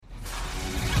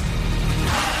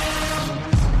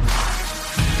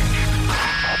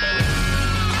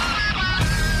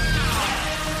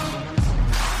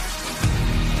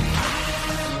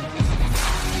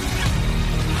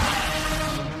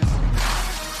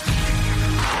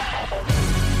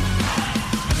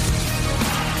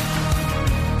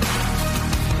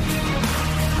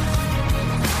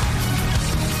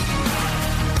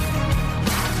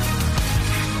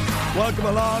welcome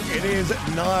along. It is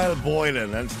Niall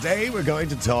Boylan, and today we're going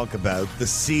to talk about the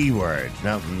C word.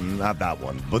 No, not that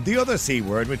one, but the other C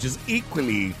word, which is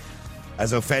equally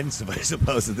as offensive, I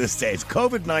suppose, at this stage.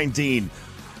 COVID-19.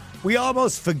 We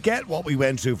almost forget what we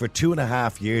went through for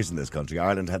 2.5 years in this country.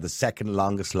 Ireland had the second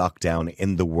longest lockdown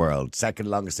in the world, second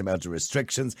longest amount of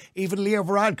restrictions. Even Leo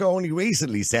Varadkar only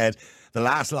recently said the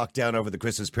last lockdown over the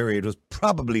Christmas period was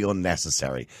probably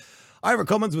unnecessary. Ivor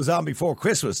Cummins was on before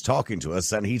Christmas talking to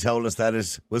us, and he told us that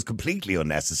it was completely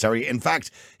unnecessary. In fact,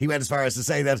 he went as far as to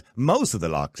say that most of the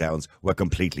lockdowns were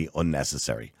completely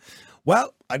unnecessary.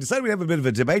 Well, I decided we'd have a bit of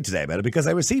a debate today about it because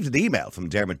I received an email from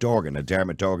Dermot Dorgan. And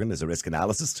Dermot Dorgan is a risk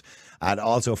analyst and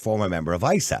also a former member of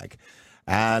ISAG.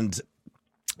 And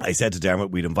I said to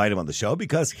Dermot we'd invite him on the show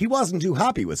because he wasn't too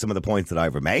happy with some of the points that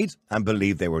Ivor made and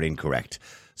believed they were incorrect.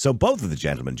 So both of the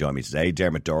gentlemen join me today,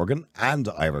 Dermot Dorgan and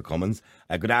Ivor Cummins.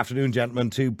 Good afternoon,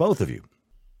 gentlemen, to both of you.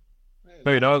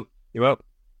 Hey, Niall. You well?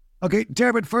 Okay,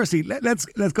 Dermot, firstly, let's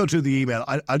go through the email.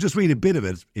 I'll just read a bit of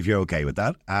it, if you're okay with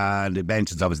that. And it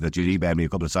mentions, obviously, that you emailed me a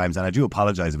couple of times, and I do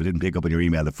apologise if I didn't pick up on your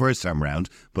email the first time round,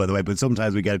 by the way, but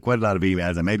sometimes we get quite a lot of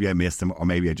emails, and maybe I missed them, or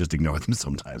maybe I just ignore them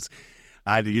sometimes.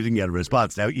 And you didn't get a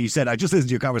response. Now, you said, I just listened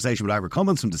to your conversation with Ivor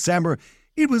Cummins from December.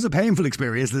 It was a painful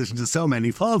experience listening to so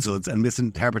many falsehoods and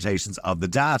misinterpretations of the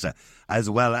data, as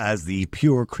well as the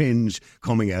pure cringe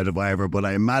coming out of Ivor, but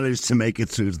I managed to make it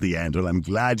through to the end. Well, I'm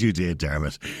glad you did,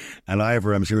 Dermot. And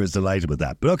Ivor, I'm sure, is delighted with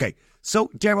that. But okay, so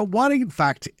Dermot, what in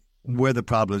fact were the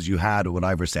problems you had with what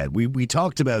Ivor said? We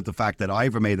talked about the fact that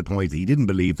Ivor made the point that he didn't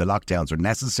believe the lockdowns were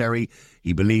necessary.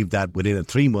 He believed that within a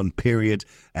 3-month period,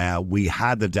 we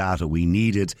had the data we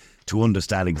needed to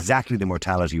understand exactly the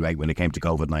mortality rate when it came to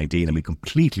COVID-19, and we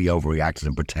completely overreacted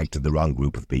and protected the wrong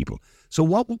group of people. So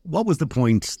what was the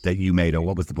point that you made, or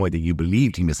what was the point that you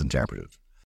believed he misinterpreted?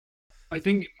 I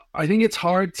think it's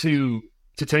hard to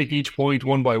take each point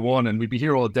one by one, and we'd be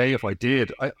here all day if I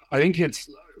did. I think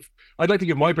I'd like to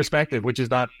give my perspective, which is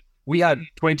that we had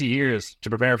 20 years to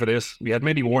prepare for this. We had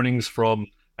many warnings from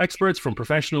experts, from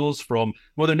professionals, from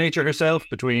Mother Nature herself,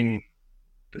 between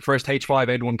the first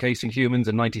H5N1 case in humans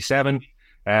in 97,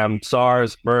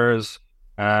 SARS, MERS,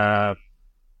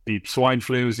 the swine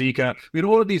flu, Zika. We had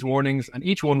all of these warnings, and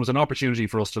each one was an opportunity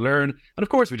for us to learn. And of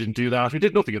course, we didn't do that. We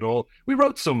did nothing at all. We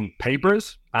wrote some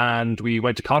papers, and we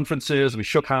went to conferences, we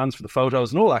shook hands for the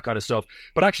photos and all that kind of stuff.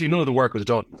 But actually, none of the work was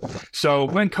done. So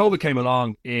when COVID came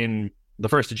along in the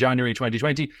 1st of January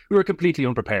 2020, we were completely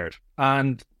unprepared.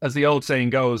 And as the old saying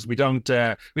goes, we don't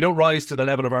rise to the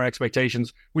level of our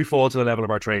expectations, we fall to the level of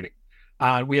our training.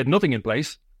 And we had nothing in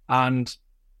place. And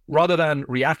rather than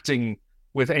reacting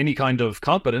with any kind of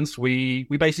competence, we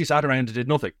basically sat around and did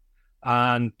nothing.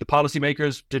 And the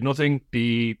policymakers did nothing.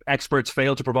 The experts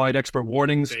failed to provide expert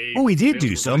warnings. Oh, we did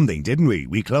do something, didn't we?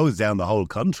 We closed down the whole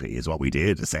country is what we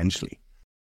did, essentially.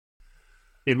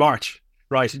 In March.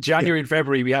 Right, January and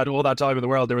February, we had all that time in the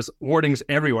world. There was warnings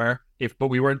everywhere, but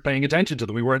we weren't paying attention to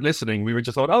them. We weren't listening. We were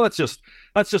just thought, oh, that's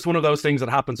just one of those things that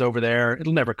happens over there.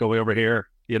 It'll never go over here,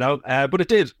 But it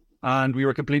did, and we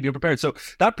were completely unprepared. So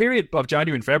that period of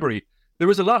January and February, there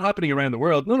was a lot happening around the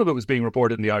world. None of it was being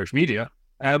reported in the Irish media,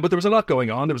 but there was a lot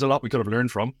going on. There was a lot we could have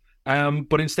learned from.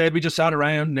 But instead, we just sat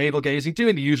around navel gazing,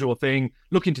 doing the usual thing,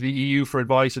 looking to the EU for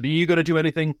advice. Are the EU going to do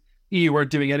anything? EU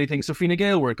weren't doing anything, so Fine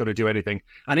Gael weren't going to do anything.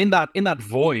 And in that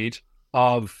void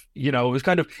of, it was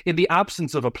kind of in the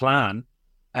absence of a plan,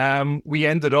 we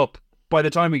ended up, by the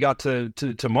time we got to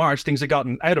March, things had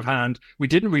gotten out of hand. We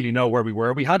didn't really know where we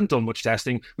were. We hadn't done much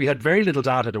testing. We had very little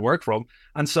data to work from.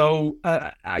 And so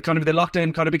the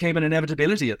lockdown kind of became an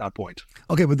inevitability at that point.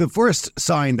 Okay, but the first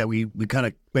sign that we kind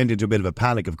of went into a bit of a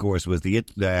panic, of course, was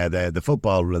the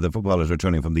footballers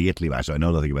returning from the Italy match. I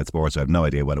know nothing about sports, so I have no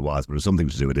idea what it was, but it was something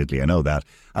to do with Italy. I know that.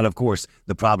 And of course,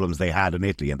 the problems they had in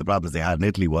Italy. And the problems they had in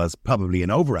Italy was probably an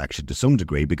overreaction to some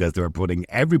degree because they were putting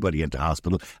everybody into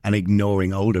hospital and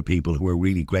ignoring older people who were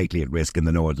really greatly at risk in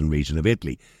the northern region of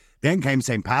Italy. Then came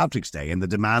St. Patrick's Day and the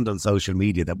demand on social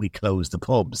media that we close the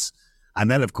pubs. And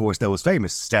then, of course, those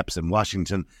famous steps in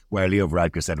Washington where Leo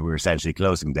Varadkar said we were essentially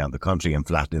closing down the country and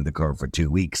flattening the curve for 2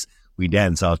 weeks. We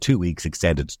then saw 2 weeks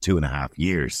extended to 2.5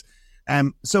 years.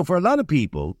 So for a lot of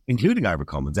people, including Ivor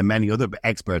Cummins and many other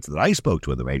experts that I spoke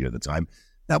to on the radio at the time,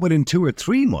 that within 2 or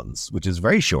 3 months, which is a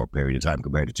very short period of time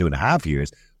compared to 2.5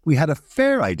 years, we had a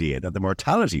fair idea that the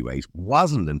mortality rate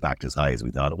wasn't in fact as high as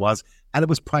we thought it was, and it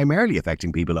was primarily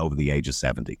affecting people over the age of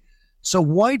 70. So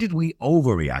why did we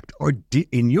overreact? Or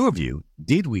in your view,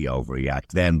 did we overreact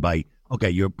then by, okay,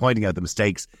 you're pointing out the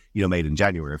mistakes made in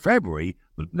January or February,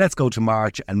 but let's go to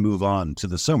March and move on to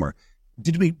the summer.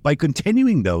 Did we, by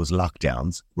continuing those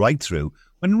lockdowns right through,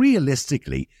 When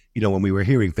realistically, when we were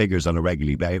hearing figures on a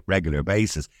regular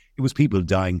basis, it was people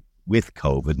dying with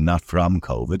COVID, not from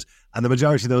COVID. And the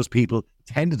majority of those people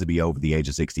tended to be over the age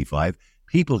of 65,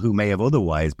 people who may have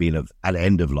otherwise been at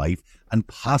end of life and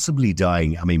possibly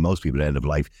dying. I mean, most people at end of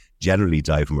life generally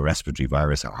die from a respiratory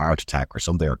virus or heart attack or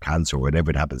something, or cancer, or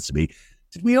whatever it happens to be.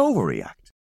 Did we overreact?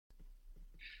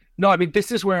 No, I mean,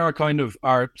 this is where our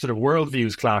sort of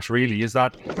worldviews clash, really, is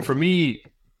that for me,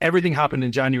 everything happened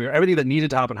in January. Everything that needed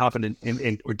to happen happened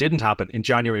in or didn't happen in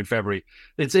January and February.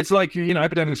 It's like,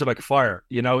 epidemics are like a fire.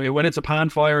 When it's a pan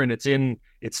fire and it's in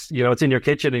your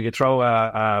kitchen and you throw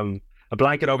a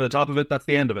blanket over the top of it, that's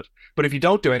the end of it. But if you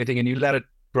don't do anything and you let it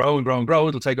grow and grow and grow,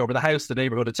 it'll take over the house, the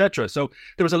neighbourhood, etc. So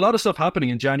there was a lot of stuff happening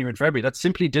in January and February that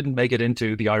simply didn't make it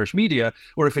into the Irish media,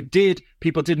 or if it did,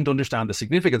 people didn't understand the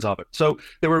significance of it. So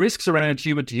there were risks around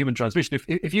human-to-human transmission.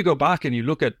 If you go back and you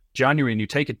look at January and you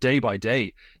take it day by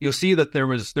day, you'll see that there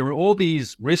were all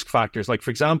these risk factors, like, for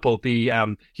example, the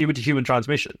human-to-human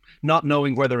transmission, not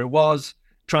knowing whether it was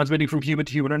transmitting from human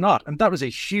to human or not. And that was a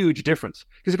huge difference,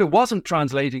 because if it wasn't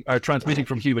transmitting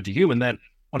from human to human, then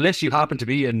unless you happen to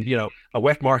be in, a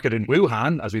wet market in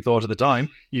Wuhan, as we thought at the time,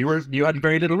 you had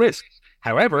very little risk.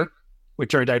 However, it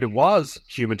turned out it was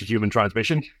human-to-human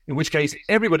transmission, in which case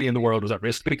everybody in the world was at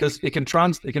risk, because it can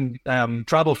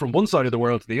travel from one side of the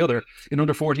world to the other in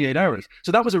under 48 hours.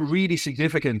 So that was a really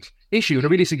significant issue and a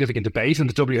really significant debate, and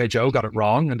the WHO got it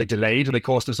wrong, and they delayed, and they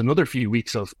cost us another few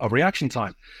weeks of reaction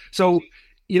time. So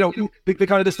the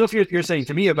kind of the stuff you're saying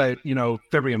to me about,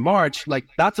 February and March, like,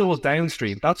 that's all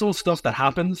downstream. That's all stuff that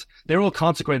happens. They're all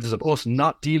consequences of us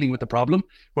not dealing with the problem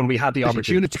when we had the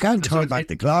opportunity. You can't turn back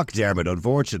the clock, Dermot,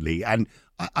 unfortunately. And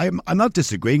I'm not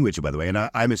disagreeing with you, by the way, and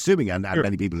I'm assuming, and sure,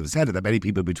 many people have said it, that many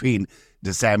people between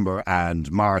December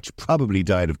and March probably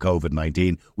died of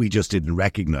COVID-19. We just didn't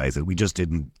recognise it. We just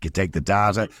didn't take the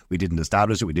data. We didn't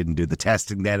establish it. We didn't do the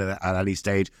testing then at any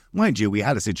stage. Mind you, we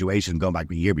had a situation going back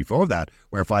the year before that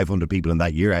where 500 people in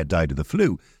that year had died of the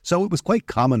flu. So it was quite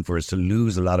common for us to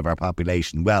lose a lot of our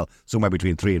population, well, somewhere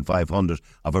between 300 and 500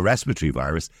 of a respiratory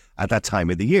virus at that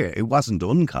time of the year. It wasn't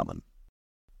uncommon.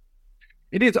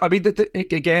 It is. I mean,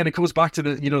 again, it comes back to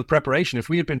the preparation. If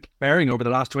we had been preparing over the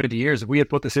last 20 years, if we had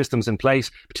put the systems in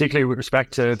place, particularly with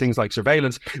respect to things like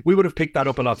surveillance, we would have picked that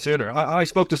up a lot sooner. I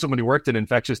spoke to someone who worked in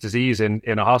infectious disease in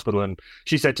a hospital, and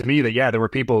she said to me that, there were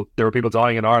people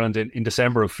dying in Ireland in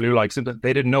December of flu-like symptoms.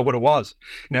 They didn't know what it was.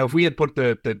 Now, if we had put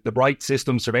the right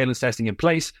system, surveillance testing in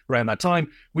place around that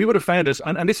time, we would have found it,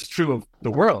 and this is true of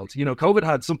the world. COVID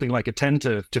had something like a 10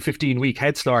 to 15 week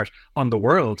head start on the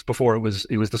world before it was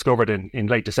discovered in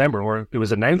late December, or it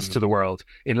was announced to the world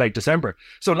in late December.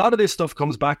 So a lot of this stuff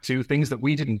comes back to things that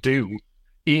we didn't do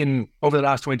over the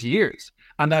last 20 years,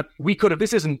 and that we could have.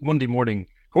 This isn't Monday morning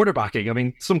quarterbacking. I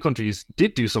mean, some countries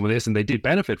did do some of this and they did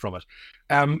benefit from it.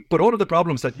 But all of the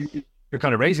problems that you're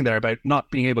kind of raising there about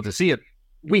not being able to see it,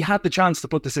 we had the chance to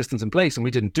put the systems in place and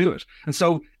we didn't do it. And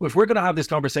so if we're going to have this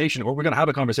conversation, or we're going to have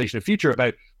a conversation in the future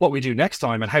about what we do next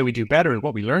time and how we do better and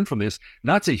what we learn from this,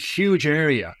 that's a huge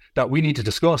area that we need to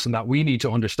discuss and that we need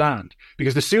to understand.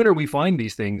 Because the sooner we find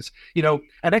these things, an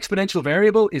exponential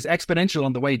variable is exponential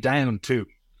on the way down too.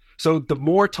 So the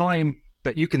more time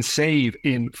that you can save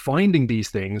in finding these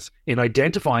things, in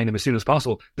identifying them as soon as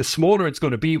possible, the smaller it's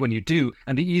going to be when you do,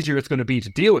 and the easier it's going to be to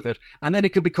deal with it. And then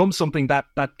it can become something that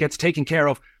gets taken care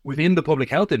of within the public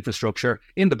health infrastructure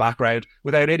in the background,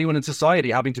 without anyone in society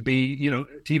having to be, to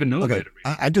even know about it.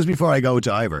 And just before I go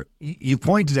to Ivor, you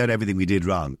pointed out everything we did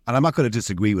wrong. And I'm not going to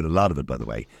disagree with a lot of it, by the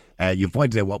way. You've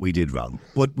pointed out what we did wrong,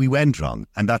 but we went wrong.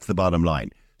 And that's the bottom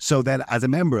line. So then, as a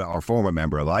member or former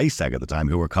member of ISAG at the time,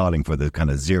 who were calling for the kind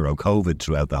of zero COVID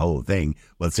throughout the whole thing,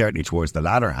 well, certainly towards the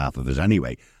latter half of it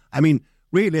anyway. I mean,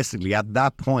 realistically, at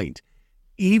that point,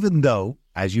 even though,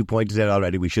 as you pointed out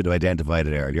already, we should have identified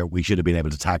it earlier, we should have been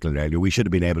able to tackle it earlier, we should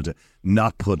have been able to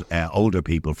not put older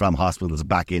people from hospitals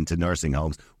back into nursing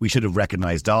homes, we should have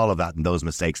recognised all of that and those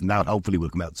mistakes, and now hopefully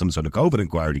will come out some sort of COVID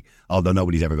inquiry, although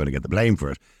nobody's ever going to get the blame for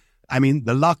it. I mean,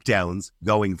 the lockdowns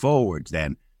going forward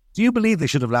then, do you believe they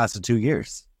should have lasted 2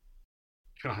 years?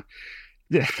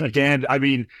 Yeah, again, I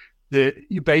mean, the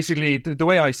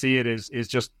way I see it is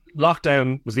just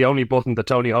lockdown was the only button that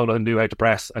Tony Holohan knew how to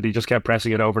press, and he just kept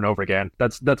pressing it over and over again.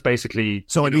 That's basically.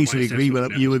 So at least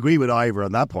you agree with Ivor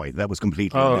on that point. That was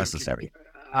completely unnecessary.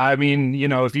 I mean,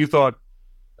 if you thought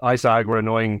ISAG were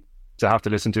annoying to have to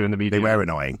listen to in the media, they were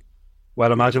annoying.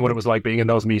 Well, imagine what it was like being in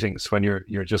those meetings when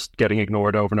you're just getting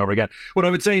ignored over and over again. What I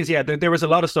would say is, there was a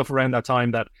lot of stuff around that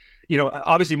time that,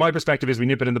 obviously my perspective is we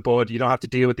nip it in the bud. You don't have to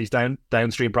deal with these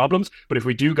downstream problems. But if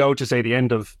we do go to, say, the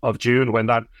end of June, when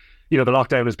that the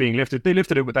lockdown was being lifted. They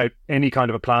lifted it without any kind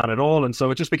of a plan at all. And so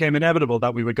it just became inevitable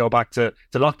that we would go back to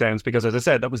lockdowns because, as I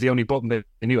said, that was the only button they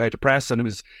knew how to press. And it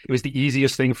was the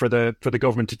easiest thing for the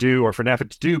government to do, or for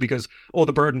NEFIT to do, because all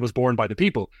the burden was borne by the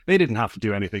people. They didn't have to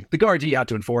do anything. The Gardaí had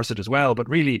to enforce it as well. But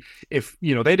really, if,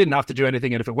 they didn't have to do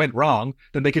anything, and if it went wrong,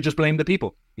 then they could just blame the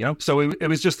people, So it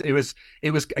was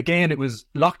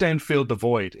lockdown filled the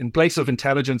void. In place of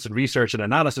intelligence and research and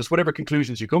analysis, whatever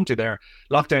conclusions you come to there,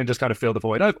 lockdown just kind of filled the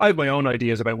void. I have my own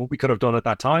ideas about what we could have done at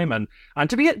that time, and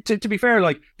to be fair,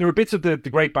 like, there were bits of the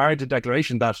Great Barrington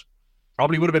Declaration that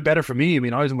probably would have been better for me. I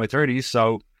mean, I was in my 30s,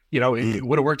 so it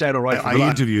would have worked out all right. I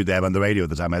interviewed them on the radio at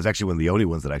the time. I was actually one of the only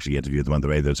ones that actually interviewed them on the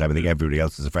radio at the time. I think everybody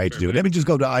else is afraid to do it. Let me just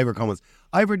go to Ivor Cummins.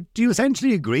 Ivor, do you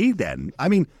essentially agree then? I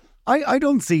mean, I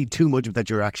don't see too much of that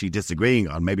you're actually disagreeing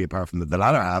on, maybe apart from the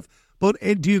latter half. But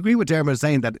do you agree with Dermot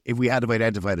saying that if we had have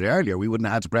identified it earlier, we wouldn't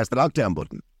have had to press the lockdown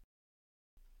button?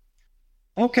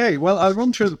 Okay, well, I'll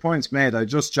run through the points made. I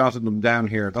just jotted them down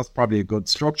here. That's probably a good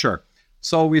structure.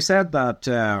 So we said that,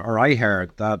 or I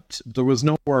heard that there was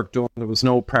no work done, there was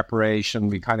no preparation.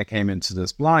 We kind of came into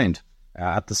this blind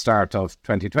at the start of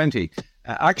 2020.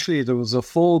 Actually, there was a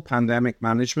full pandemic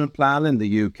management plan in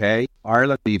the UK.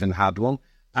 Ireland even had one.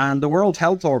 And the World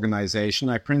Health Organization,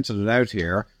 I printed it out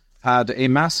here, had a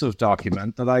massive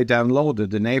document that I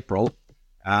downloaded in April.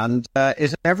 And it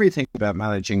had everything about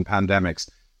managing pandemics.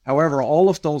 However, all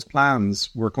of those plans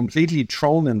were completely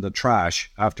thrown in the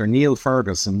trash after Neil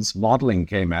Ferguson's modelling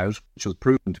came out, which was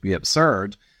proven to be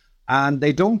absurd. And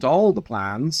they dumped all the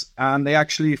plans, and they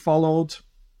actually followed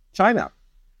China.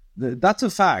 That's a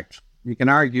fact. You can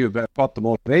argue about what the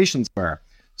motivations were.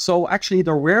 So actually,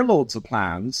 there were loads of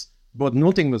plans, but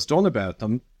nothing was done about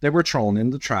them. They were thrown in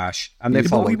the trash, and they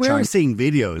followed China. We were seeing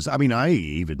videos. I mean, I,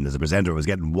 even as a presenter, was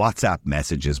getting WhatsApp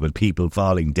messages with people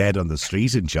falling dead on the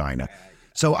street in China.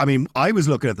 So, I mean, I was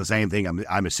looking at the same thing.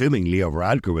 I'm assuming Leo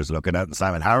Varadkar was looking at, and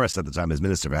Simon Harris at the time, as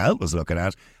Minister for Health, was looking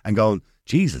at, and going,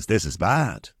 Jesus, this is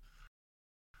bad.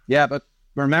 Yeah, but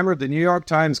remember, the New York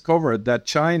Times covered that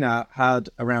China had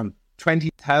around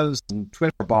 20,000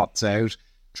 Twitter bots out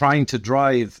trying to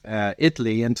drive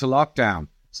Italy into lockdown.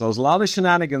 So there's a lot of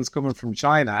shenanigans coming from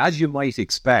China, as you might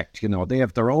expect. They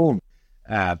have their own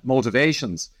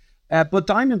motivations. But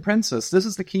Diamond Princess, this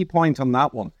is the key point on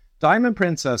that one. Diamond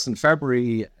Princess in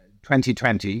February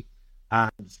 2020,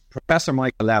 and Professor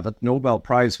Michael Levitt, Nobel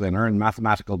Prize winner in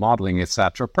mathematical modelling,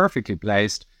 etc., perfectly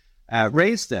placed,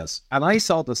 raised this. And I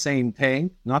saw the same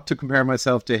thing, not to compare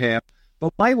myself to him,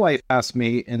 but my wife asked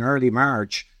me in early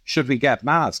March, should we get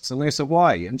masks? And I said,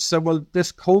 why? And she said, well,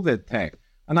 this COVID thing.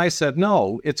 And I said,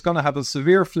 no, it's going to have a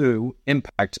severe flu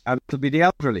impact, and it'll be the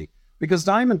elderly. Because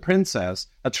Diamond Princess,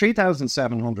 at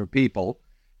 3,700 people,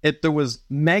 there was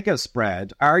mega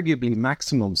spread, arguably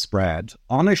maximum spread,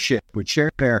 on a ship with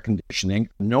shared air conditioning,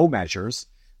 no measures.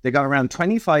 They got around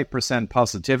 25%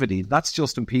 positivity. That's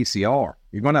just in PCR.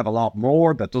 You're going to have a lot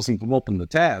more that doesn't come up in the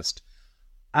test.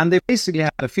 And they basically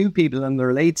had a few people in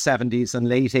their late 70s and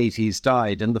late 80s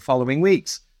died in the following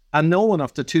weeks. And no one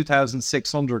of the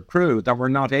 2,600 crew that were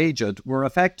not aged were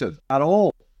affected at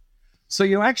all. So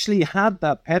you actually had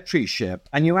that Petri ship,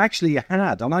 and you actually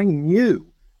had, and I knew,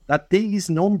 that these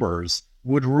numbers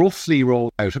would roughly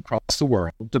roll out across the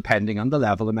world, depending on the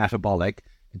level of metabolic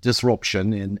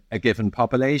disruption in a given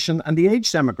population and the age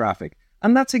demographic.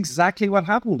 And that's exactly what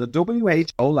happened. The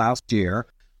WHO last year,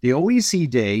 the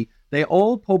OECD, they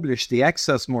all published the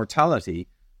excess mortality,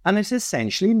 and it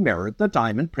essentially mirrored the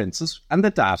Diamond Princess and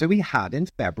the data we had in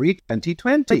February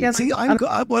 2020. See,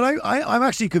 I'm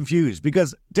actually confused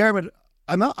because, Dermot,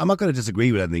 I'm not going to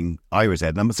disagree with anything Ivor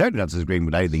said, and I'm certainly not disagreeing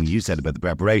with anything you said about the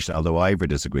preparation, although Ivor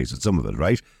disagrees with some of it,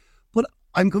 right? But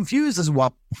I'm confused as to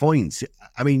what points.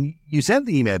 I mean, you sent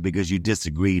the email because you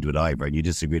disagreed with Ivor, and you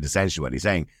disagreed essentially what he's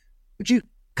saying, but you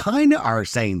kind of are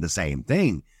saying the same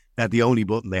thing, that the only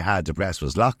button they had to press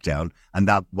was lockdown, and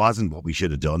that wasn't what we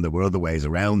should have done. There were other ways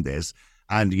around this,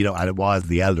 and and it was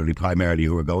the elderly primarily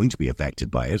who were going to be affected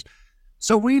by it.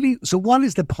 So really, what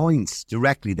is the points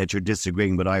directly that you're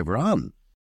disagreeing with Ivor on?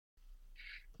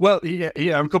 Well, yeah,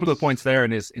 a couple of points there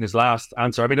in his last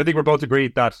answer. I mean, I think we're both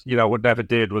agreed that what NEFIT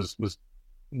did was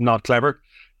not clever.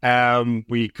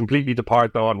 We completely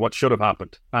depart though on what should have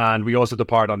happened, and we also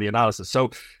depart on the analysis. So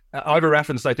Ivor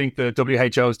referenced, I think, the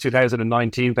WHO's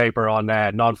 2019 paper on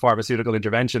non-pharmaceutical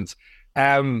interventions.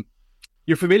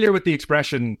 You're familiar with the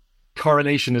expression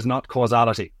 "correlation is not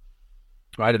causality,"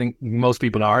 right? I think most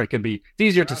people are. It's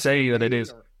easier to say than it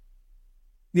is.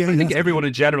 Yeah, I think everyone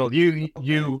in general,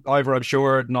 you, Ivor, I'm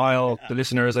sure, Niall, the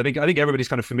listeners, I think everybody's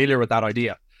kind of familiar with that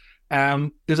idea.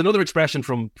 There's another expression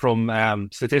from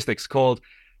statistics called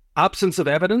absence of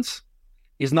evidence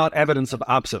is not evidence of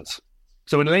absence.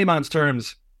 So in layman's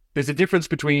terms, there's a difference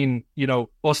between,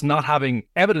 us not having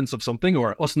evidence of something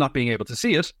or us not being able to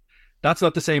see it. That's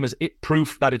not the same as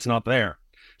proof that it's not there.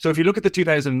 So if you look at the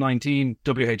 2019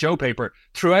 WHO paper,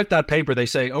 throughout that paper, they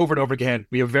say over and over again,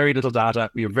 we have very little data,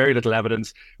 we have very little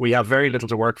evidence, we have very little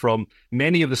to work from.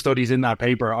 Many of the studies in that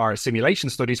paper are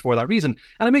simulation studies for that reason.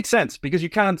 And it makes sense because you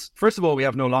can't, first of all, we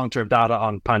have no long-term data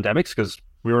on pandemics because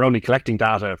we were only collecting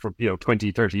data for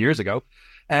 20, 30 years ago.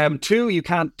 Two, you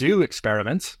can't do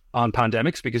experiments on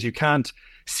pandemics because you can't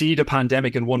seed a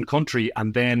pandemic in one country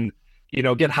and then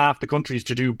get half the countries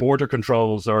to do border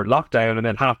controls or lockdown and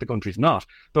then half the countries not.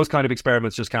 Those kind of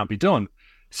experiments just can't be done.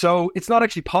 So it's not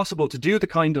actually possible to do the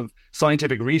kind of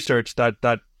scientific research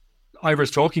that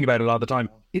Ivor's talking about a lot of the time.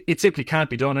 It simply can't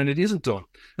be done, and it isn't done.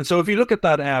 And so if you look at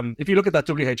that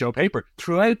WHO paper,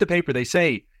 throughout the paper they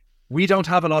say we don't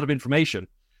have a lot of information,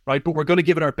 right? But we're going to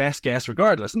give it our best guess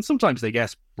regardless. And sometimes they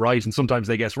guess right and sometimes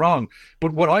they guess wrong.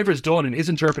 But what Ivor's done in his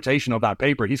interpretation of that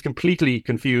paper, he's completely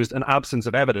confused an absence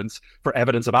of evidence for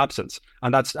evidence of absence.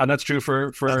 And that's true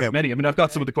for many. I mean, I've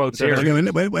got some of the quotes here. Okay,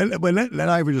 let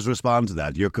Ivor just respond to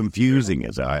that. You're confusing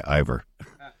it, Ivor.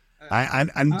 I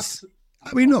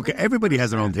mean, look, everybody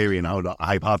has their own theory and how the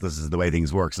hypothesis is the way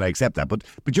things work, and I accept that. But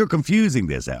you're confusing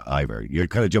this, Ivor. You're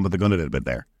kind of jumping the gun a little bit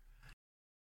there.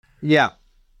 Yeah.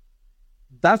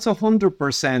 That's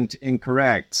 100%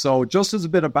 incorrect. So just as a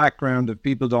bit of background, if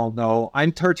people don't know,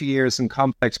 I'm 30 years in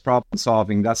complex problem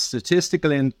solving. That's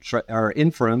statistical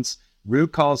inference,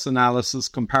 root cause analysis,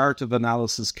 comparative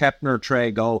analysis,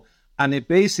 Kepner-Trago, and it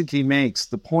basically makes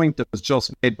the point that was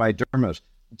just made by Dermot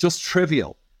just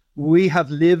trivial. We have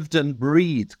lived and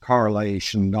breathed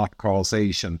correlation, not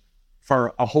causation,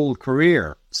 for a whole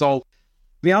career. So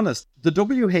be honest, the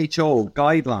WHO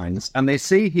guidelines, and they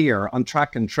say here on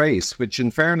track and trace, which in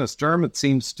fairness, Dermot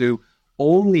seems to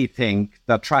only think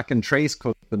that track and trace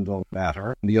could have been done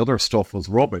better, and the other stuff was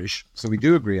rubbish, so we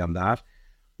do agree on that.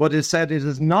 But it said it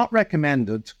is not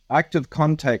recommended active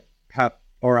contact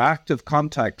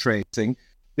tracing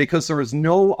because there is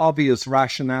no obvious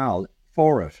rationale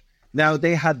for it. Now,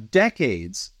 they had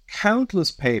decades,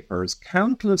 countless papers,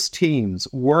 countless teams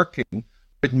working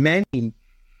with many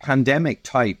pandemic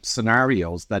type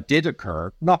scenarios that did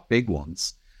occur, not big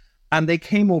ones, and they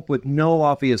came up with no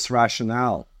obvious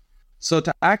rationale. So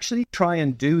to actually try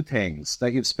and do things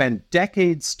that you've spent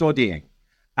decades studying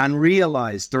and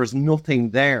realize there's nothing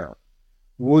there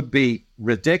would be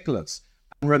ridiculous.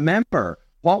 And remember,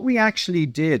 what we actually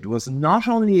did was not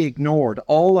only ignored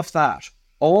all of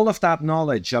that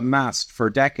knowledge amassed for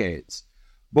decades,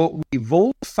 but we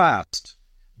volte-fast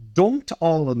dumped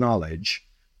all the knowledge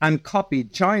and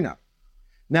copied China.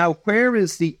 Now, where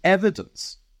is the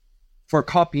evidence for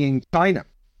copying China,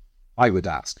 I would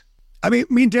ask? I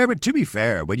mean, Dermot, to be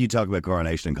fair, when you talk about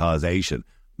correlation and causation,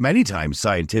 many times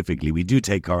scientifically we do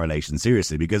take correlation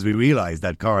seriously because we realise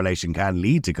that correlation can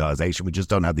lead to causation. We just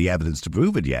don't have the evidence to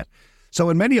prove it yet.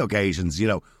 So in many occasions,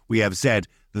 we have said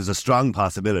there's a strong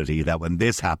possibility that when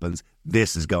this happens,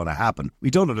 this is going to happen.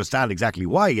 We don't understand exactly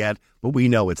why yet, but we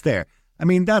know it's there. I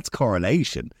mean, that's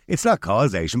correlation. It's not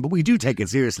causation, but we do take it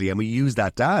seriously and we use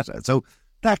that data. So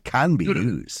that can be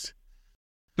used.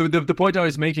 The point I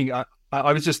was making,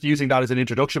 I was just using that as an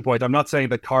introduction point. I'm not saying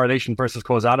that correlation versus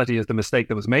causality is the mistake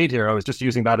that was made here. I was just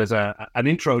using that as an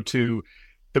intro to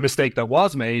the mistake that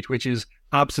was made, which is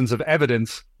absence of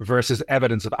evidence versus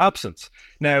evidence of absence.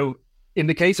 Now, in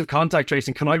the case of contact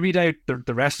tracing, can I read out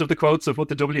the rest of the quotes of what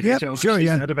the WHO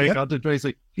said about contact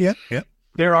tracing? Yeah.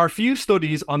 There are few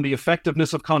studies on the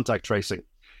effectiveness of contact tracing.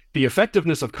 The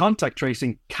effectiveness of contact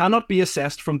tracing cannot be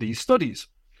assessed from these studies.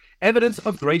 Evidence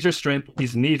of greater strength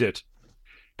is needed.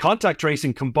 Contact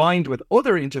tracing combined with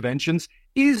other interventions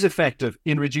is effective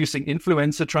in reducing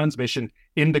influenza transmission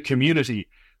in the community,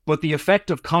 but the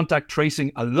effect of contact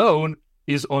tracing alone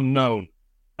is unknown.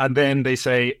 And then they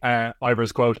say,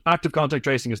 Ivor's quote, active contact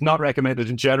tracing is not recommended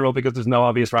in general because there's no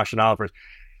obvious rationale for it.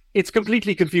 It's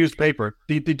completely confused paper.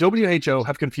 The WHO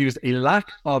have confused a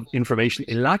lack of information,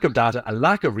 a lack of data, a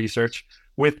lack of research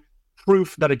with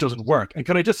proof that it doesn't work. And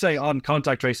can I just say on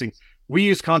contact tracing, we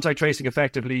used contact tracing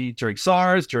effectively during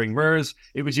SARS, during MERS.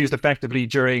 It was used effectively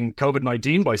during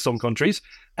COVID-19 by some countries,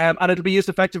 and it'll be used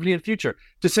effectively in the future.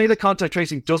 To say that contact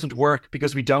tracing doesn't work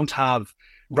because we don't have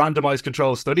randomized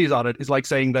control studies on it is like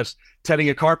saying that telling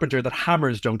a carpenter that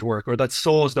hammers don't work or that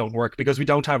saws don't work because we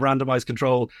don't have randomized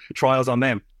control trials on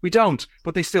them. We don't,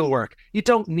 but they still work. You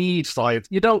don't need science.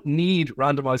 You don't need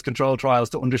randomized control trials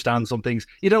to understand some things.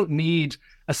 You don't need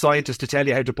a scientist to tell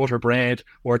you how to butter bread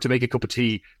or to make a cup of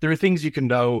tea. There are things you can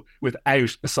know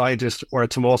without a scientist or a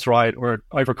Tomas Wright or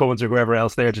Ivor Cummins or whoever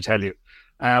else there to tell you.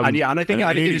 And I think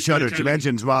I I nearly shuddered. You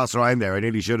mentioned Tomas Ryan there. I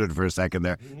nearly shuddered for a second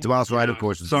there. Tomas Ryan, of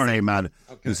course, was the same man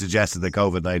who suggested that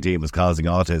COVID-19 was causing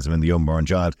autism in the unborn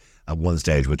child at one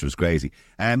stage, which was crazy.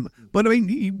 But I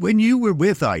mean, when you were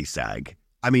with ISAG,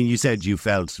 I mean, you said you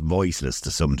felt voiceless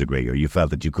to some degree, or you felt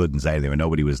that you couldn't say anything or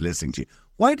nobody was listening to you.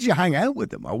 Why did you hang out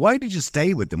with them, or why did you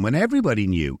stay with them when everybody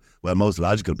knew, well, most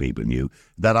logical people knew,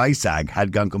 that ISAG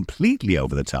had gone completely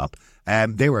over the top?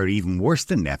 They were even worse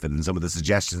than NEFID in some of the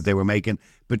suggestions they were making,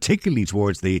 particularly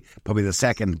towards probably the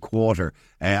second quarter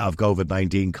of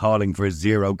COVID-19, calling for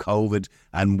zero COVID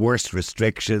and worse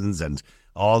restrictions and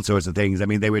all sorts of things. I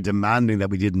mean, they were demanding that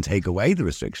we didn't take away the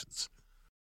restrictions.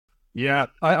 Yeah,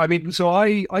 I mean, so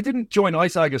I didn't join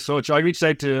ISAG as such. I reached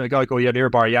out to a guy called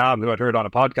Yadir Baryam, who I'd heard on a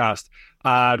podcast,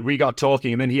 and we got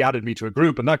talking, and then he added me to a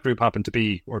group, and that group happened to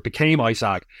be, or became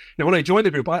ISAG. Now, when I joined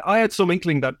the group, I had some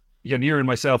inkling that Yadir and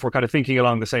myself were kind of thinking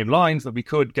along the same lines, that we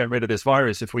could get rid of this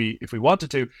virus if we wanted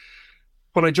to.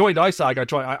 When I joined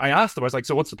ISAG, I asked them, I was like,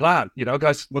 so what's the plan? You know,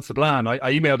 guys, what's the plan? I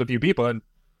emailed a few people and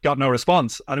got no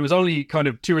response. And it was only kind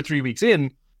of 2 or 3 weeks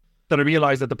in that I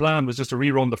realized that the plan was just to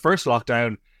rerun the first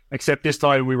lockdown, except this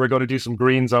time we were going to do some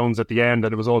green zones at the end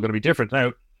and it was all going to be different.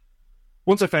 Now,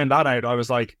 once I found that out, I was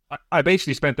like, I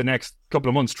basically spent the next couple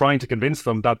of months trying to convince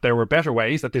them that there were better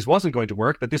ways, that this wasn't going to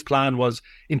work, that this plan was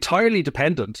entirely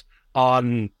dependent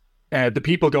on the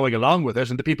people going along with it,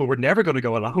 and the people were never going to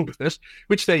go along with it,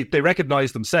 which they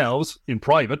recognized themselves in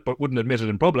private but wouldn't admit it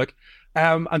in public.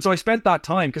 And so I spent that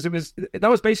time, because that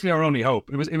was basically our only hope.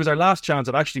 It was our last chance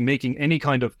of actually making any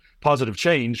kind of positive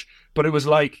change. But it was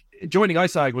like joining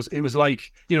ISAG was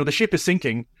like, you know, the ship is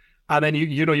sinking, and then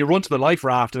you run to the life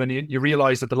raft, and then you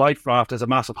realize that the life raft has a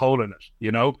massive hole in it,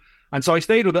 you know. And so I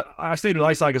stayed with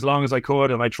ISAG as long as I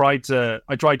could, and I tried to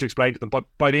explain to them. But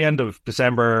by the end of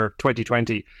December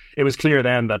 2020, it was clear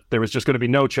then that there was just going to be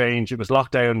no change. It was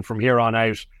lockdown from here on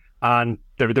out, and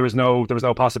there was no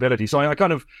possibility. So I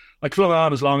clung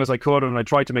on as long as I could, and I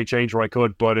tried to make change where I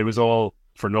could, but it was all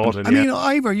for naught. I mean,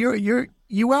 Ivor,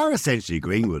 you are essentially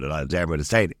agreeing with it, Dermot is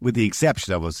saying, with the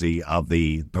exception, obviously, of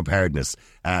the preparedness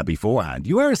beforehand.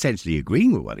 You are essentially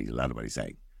agreeing with a lot of what he's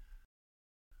saying.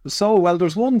 So, well,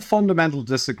 there's one fundamental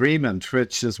disagreement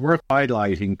which is worth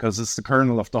highlighting because it's the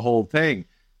kernel of the whole thing.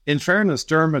 In fairness,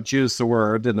 Dermot used the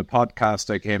word in a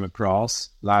podcast I came across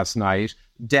last night,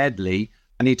 deadly,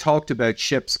 and he talked about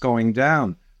ships going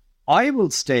down. I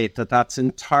will state that that's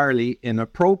entirely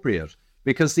inappropriate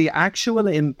because the actual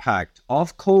impact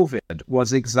of COVID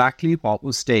was exactly what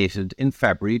was stated in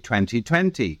February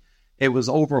 2020. It was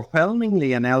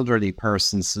overwhelmingly an elderly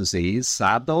person's disease,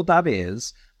 sad though that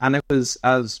is, and it was,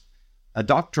 as a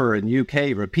doctor in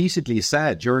UK repeatedly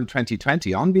said during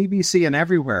 2020 on BBC and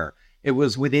everywhere, it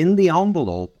was within the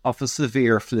envelope of a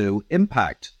severe flu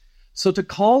impact. So to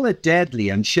call it deadly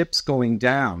and ships going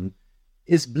down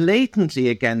is blatantly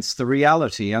against the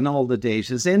reality, and all the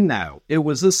data's in now. It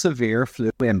was a severe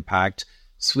flu impact.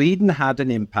 Sweden had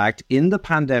an impact in the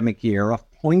pandemic year of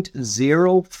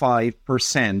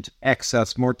 0.05%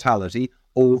 excess mortality,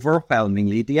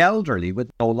 overwhelmingly the elderly,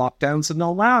 with no lockdowns and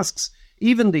no masks.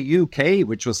 Even the UK,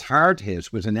 which was hard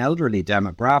hit with an elderly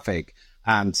demographic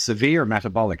and severe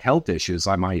metabolic health issues,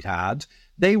 I might add,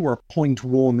 they were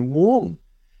 0.11.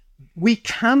 We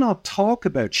cannot talk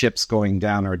about ships going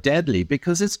down or deadly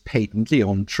because it's patently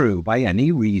untrue by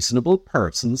any reasonable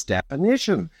person's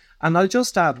definition. And I'll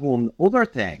just add one other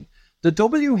thing. The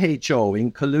WHO,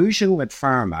 in collusion with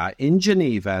pharma in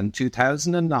Geneva in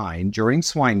 2009 during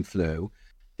swine flu,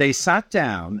 they sat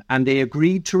down and they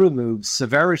agreed to remove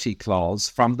severity clause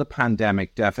from the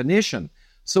pandemic definition.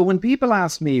 So when people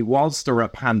ask me, was there a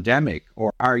pandemic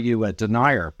or are you a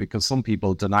denier? Because some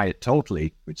people deny it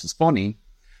totally, which is funny.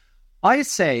 I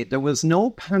say there was no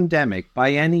pandemic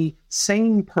by any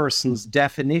sane person's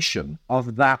definition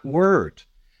of that word.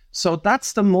 So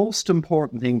that's the most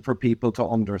important thing for people to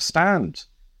understand,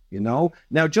 you know.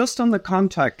 Now, just on the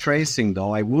contact tracing,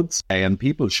 though, I would say, and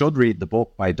people should read the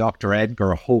book by Dr.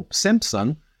 Edgar Hope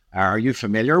Simpson. Are you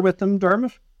familiar with them,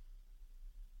 Dermot?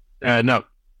 No.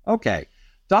 Okay.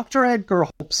 Dr. Edgar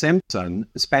Hope Simpson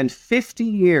spent 50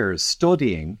 years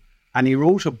studying, and he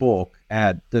wrote a book,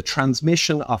 The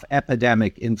Transmission of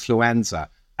Epidemic Influenza,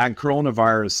 and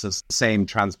coronavirus is the same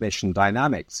transmission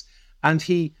dynamics. And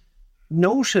he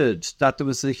noted that there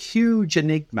was a huge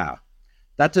enigma,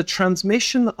 that the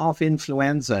transmission of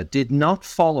influenza did not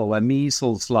follow a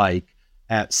measles-like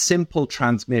simple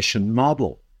transmission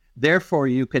model. Therefore,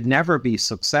 you could never be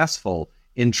successful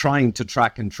in trying to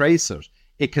track and trace it.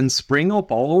 It can spring up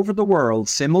all over the world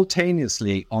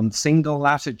simultaneously on single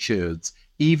latitudes,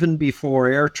 even before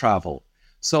air travel.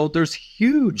 So there's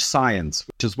huge science,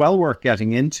 which is well worth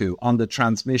getting into, on the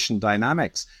transmission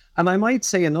dynamics. And I might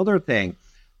say another thing,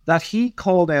 that he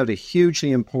called out a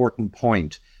hugely important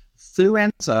point.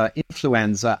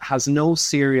 Influenza has no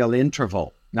serial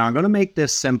interval. Now, I'm going to make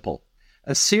this simple.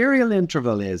 A serial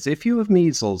interval is if you have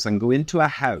measles and go into a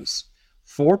house,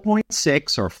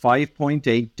 4.6 or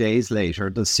 5.8 days later,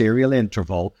 the serial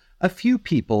interval, a few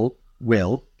people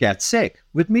will get sick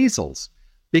with measles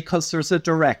because there's a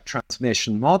direct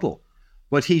transmission model.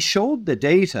 But he showed the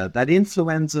data that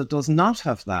influenza does not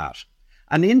have that.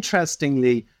 And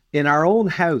interestingly, in our own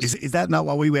house... Is that not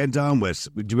what we went on with?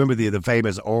 Do you remember the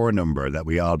famous OR number that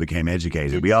we all became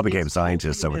educated? We all became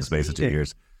scientists over the space of 2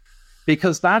 years.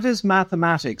 Because that is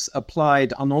mathematics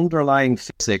applied on underlying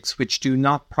physics which do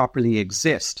not properly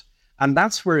exist. And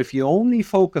that's where if you only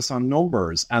focus on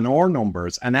numbers and OR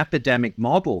numbers and epidemic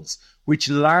models, which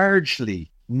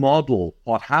largely model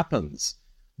what happens,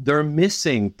 they're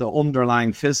missing the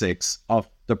underlying physics of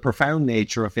the profound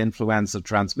nature of influenza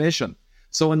transmission.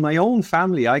 So in my own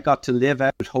family, I got to live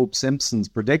out Hope Simpson's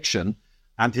prediction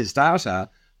and his data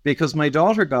because my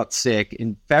daughter got sick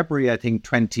in February, I think,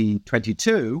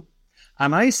 2022.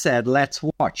 And I said, let's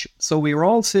watch. So we were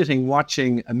all sitting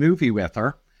watching a movie with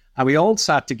her. And we all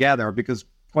sat together because,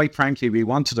 quite frankly, we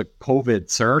wanted a COVID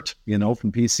cert,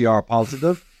 from PCR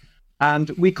positive. And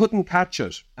we couldn't catch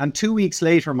it. And 2 weeks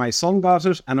later, my son got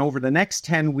it. And over the next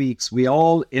 10 weeks, we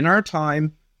all, in our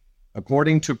time,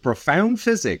 according to profound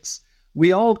physics,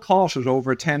 we all caught it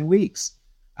over 10 weeks.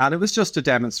 And it was just a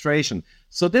demonstration.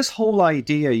 So this whole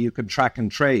idea you can track and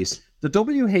trace, the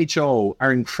WHO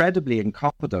are incredibly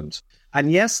incompetent.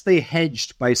 And yes, they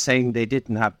hedged by saying they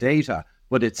didn't have data,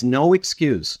 but it's no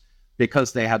excuse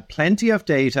because they had plenty of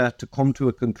data to come to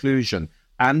a conclusion,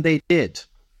 and they did.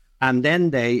 And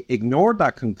then they ignored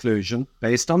that conclusion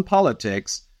based on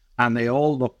politics, and they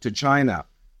all looked to China.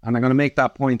 And I'm going to make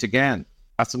that point again.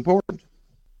 That's important.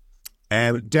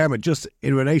 Dermot, just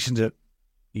in relation to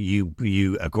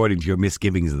you, according to your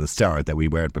misgivings at the start, that we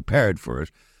weren't prepared for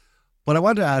it. But I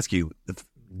want to ask you,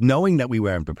 knowing that we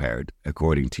weren't prepared,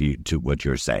 according to what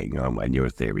you're saying and your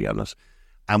theory on it,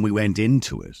 and we went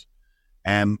into it,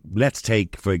 let's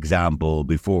take, for example,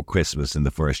 before Christmas in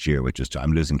the first year, which is,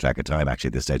 I'm losing track of time actually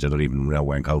at this stage, I don't even know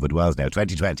when COVID was now,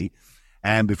 2020,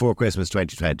 and before Christmas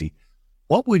 2020,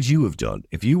 what would you have done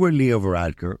if you were Leo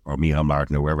Varadkar or Micheál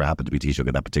Martin or whoever happened to be Taoiseach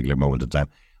at that particular moment in time?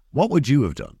 What would you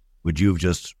have done? Would you have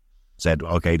just said,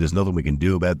 okay, there's nothing we can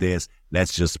do about this,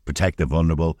 let's just protect the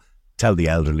vulnerable, tell the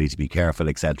elderly to be careful,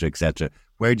 etc., etc.?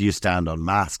 Where do you stand on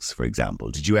masks, for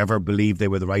example? Did you ever believe they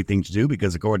were the right thing to do?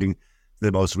 Because according to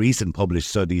the most recent published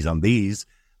studies on these,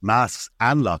 masks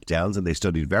and lockdowns, and they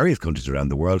studied various countries around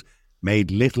the world,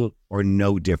 made little or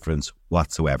no difference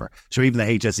whatsoever. Sure, even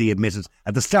the HSE admitted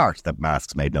at the start that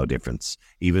masks made no difference.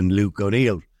 Even Luke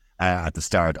O'Neill at the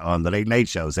start on the Late Late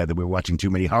Show said that we were watching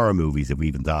too many horror movies if we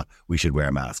even thought we should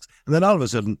wear masks. And then all of a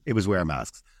sudden, it was wear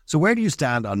masks. So where do you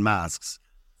stand on masks,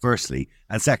 firstly?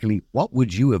 And secondly, what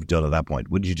would you have done at that point?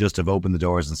 Would you just have opened the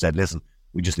doors and said, listen,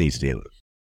 we just need to deal with it?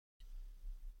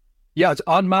 Yeah, it's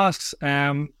on masks.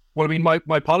 Well, I mean, my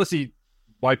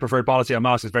preferred policy on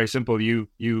masks is very simple.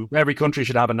 Every country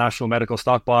should have a national medical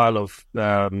stockpile of,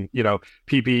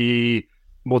 PPE,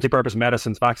 multi-purpose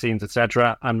medicines, vaccines,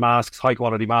 etc., and masks, high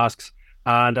quality masks.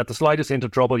 And at the slightest hint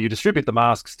of trouble, you distribute the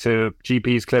masks to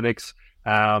GPs, clinics,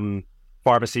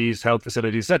 pharmacies, health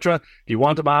facilities, etc. If you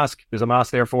want a mask, there's a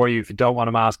mask there for you. If you don't want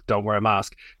a mask, don't wear a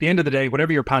mask. At the end of the day,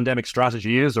 whatever your pandemic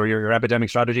strategy is or your epidemic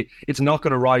strategy, it's not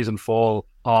going to rise and fall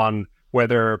on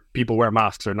whether people wear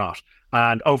masks or not.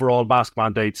 And overall, mask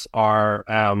mandates are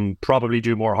probably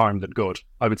do more harm than good,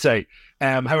 I would say.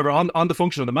 However, on the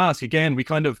function of the mask, again, we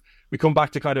come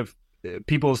back to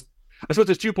people's. I suppose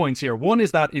there's 2 points here. One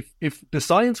is that if the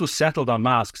science was settled on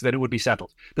masks, then it would be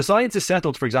settled. The science is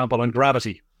settled, for example, on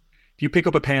gravity. If you pick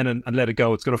up a pen and let it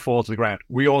go, it's going to fall to the ground.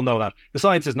 We all know that. The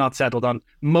science is not settled on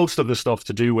most of the stuff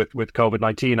to do with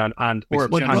COVID-19 and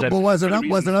was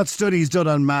there not studies done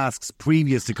on masks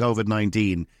previous to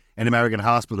COVID-19 in American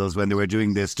hospitals when they were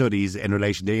doing their studies in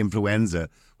relation to influenza,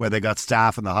 where they got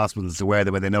staff in the hospitals to wear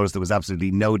them when they noticed there was absolutely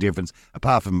no difference,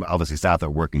 apart from obviously staff that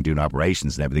were working doing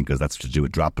operations and everything, because that's to do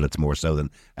with droplets more so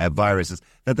than viruses,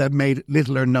 that made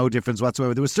little or no difference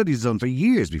whatsoever. There were studies done for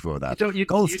years before that.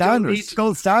 Gold standard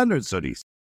studies.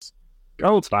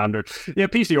 Gold standard. Yeah,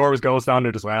 PCR was gold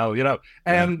standard as well, You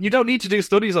don't need to do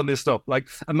studies on this stuff. Like,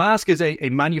 a mask is a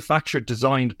manufactured,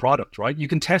 designed product, right? You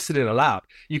can test it in a lab.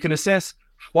 You can assess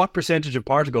what percentage of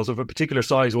particles of a particular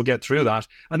size will get through that.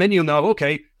 And then you'll know,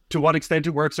 okay, to what extent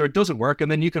it works or it doesn't work,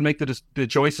 and then you can make the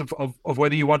choice of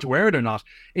whether you want to wear it or not.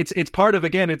 It's part of,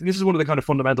 again, this is one of the kind of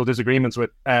fundamental disagreements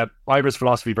with Ivor's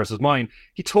philosophy versus mine.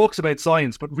 He talks about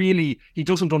science, but really he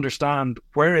doesn't understand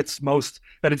where it's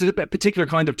that it's a particular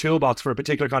kind of toolbox for a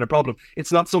particular kind of problem.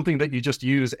 It's not something that you just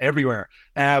use everywhere,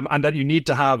 and that you need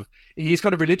to have. He's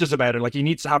kind of religious about it, like he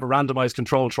needs to have a randomized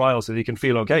controlled trial so that he can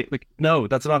feel okay. Like, no,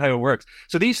 that's not how it works.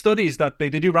 So these studies that they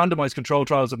do randomized controlled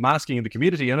trials of masking in the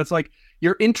community, and it's like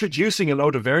you're introducing a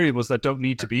load of variables that don't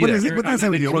need to be there. But that's how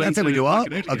we do. That's how we do all.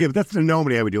 Okay, but that's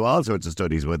normally how we do all sorts of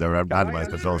studies with our randomized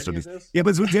controlled studies. Yeah,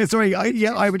 but sorry,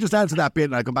 I would just answer that bit,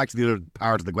 and I'll come back to the other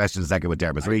part of the question in a second with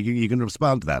Dermot. So you can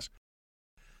respond to that.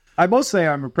 I must say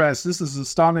I'm impressed. This is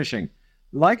astonishing.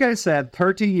 Like I said,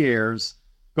 30 years.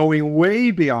 Going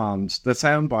way beyond the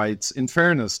sound bites, in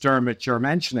fairness, Dermot, you're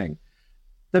mentioning.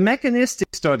 The mechanistic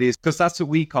studies, because that's what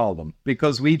we call them,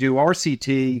 because we do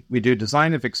RCT, we do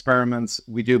design of experiments,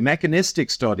 we do mechanistic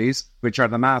studies, which are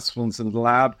the mass ones in the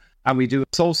lab, and we do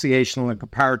associational and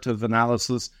comparative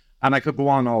analysis, and I could go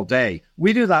on all day.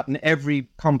 We do that in every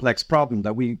complex problem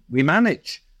that we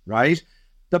manage, right?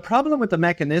 The problem with the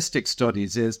mechanistic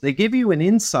studies is they give you an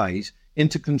insight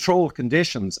into controlled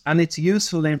conditions, and it's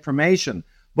useful information,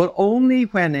 but only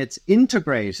when it's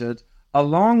integrated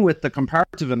along with the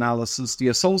comparative analysis, the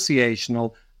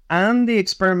associational, and the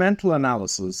experimental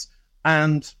analysis,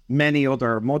 and many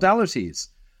other modalities.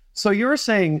 So you're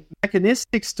saying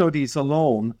mechanistic studies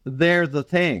alone, they're the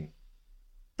thing.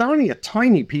 They're only a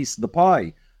tiny piece of the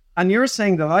pie. And you're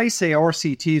saying that I say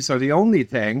RCTs are the only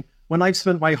thing when I've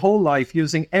spent my whole life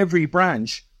using every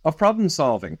branch of problem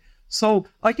solving. So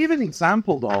I give an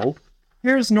example though.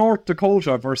 Here's North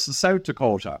Dakota versus South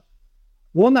Dakota.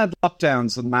 One had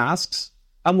lockdowns and masks,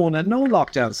 and one had no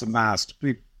lockdowns and masks,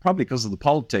 probably because of the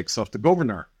politics of the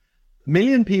governor. 1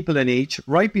 million people in each,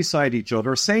 right beside each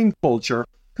other, same culture,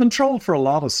 controlled for a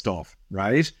lot of stuff,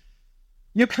 right?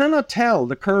 You cannot tell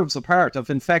the curves apart of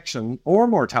infection or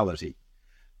mortality.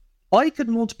 I could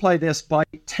multiply this by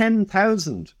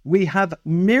 10,000. We have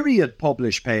myriad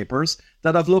published papers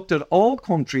that have looked at all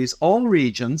countries, all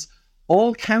regions,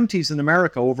 all counties in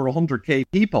America, over 100,000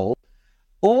 people,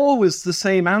 always the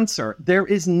same answer. There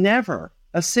is never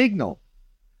a signal.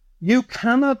 You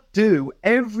cannot do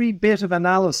every bit of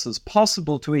analysis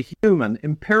possible to a human,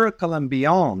 empirical and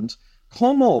beyond,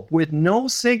 come up with no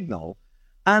signal,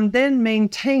 and then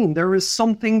maintain there is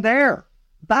something there.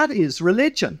 That is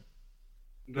religion.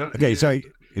 Okay, sorry,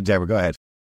 Deborah, go ahead.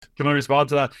 Can I respond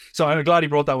to that? So I'm glad he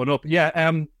brought that one up. Yeah,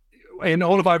 in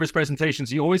all of Ivor's presentations,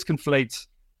 he always conflates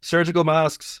surgical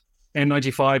masks,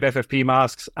 N95, FFP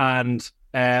masks, and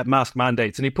mask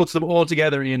mandates. And he puts them all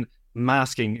together in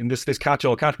masking, in this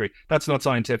catch-all category. That's not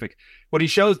scientific. What he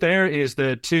shows there is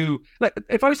the two... Like,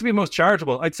 if I was to be most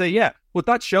charitable, I'd say, yeah, what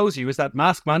that shows you is that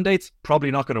mask mandates probably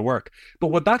not going to work. But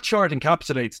what that chart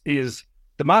encapsulates is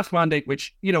the mask mandate,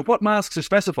 which, what masks are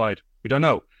specified? We don't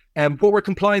know. What were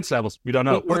compliance levels? We don't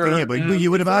know. But you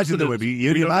would imagine there would be.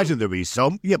 You'd imagine there'd be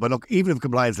some. Yeah, but look, even if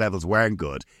compliance levels weren't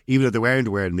good, even if they weren't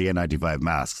wearing the N95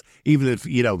 masks, even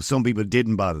if some people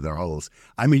didn't bother their holes,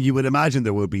 I mean, you would imagine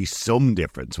there would be some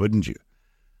difference, wouldn't you?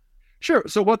 Sure.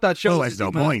 So what that shows is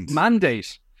no point.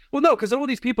 Mandate. Well, no, because all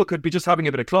these people could be just having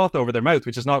a bit of cloth over their mouth,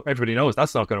 which is not. Everybody knows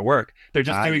that's not going to work. They're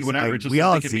just doing whatever. We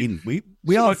all seen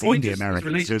the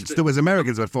Americans. There was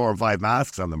Americans with 4 or 5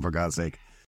 masks on them, for God's sake.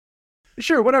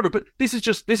 Sure, whatever, but this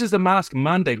is the mask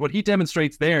mandate. What he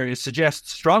demonstrates there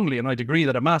suggests strongly, and I'd agree,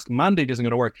 that a mask mandate isn't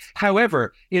going to work.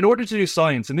 However, in order to do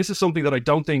science, and this is something that I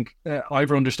don't think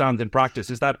Ivor understands in practice,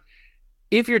 is that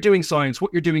if you're doing science,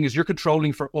 what you're doing is you're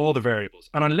controlling for all the variables.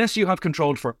 And unless you have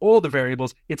controlled for all the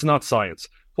variables, it's not science.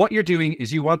 What you're doing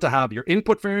is you want to have your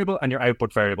input variable and your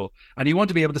output variable. And you want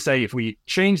to be able to say, if we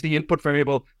change the input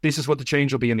variable, this is what the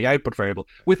change will be in the output variable.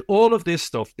 With all of this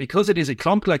stuff, because it is a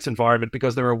complex environment,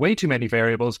 because there are way too many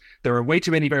variables,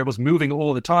 moving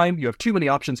all the time, you have too many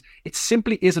options, it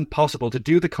simply isn't possible to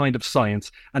do the kind of science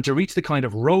and to reach the kind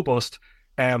of robust,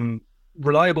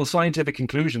 reliable scientific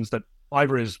conclusions that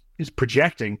Ivor is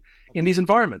projecting in these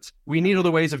environments. We need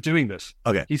other ways of doing this.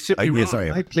 Okay. He's simply wrong.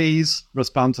 Can I please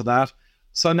respond to that?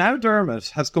 So now Dermot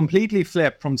has completely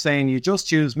flipped from saying you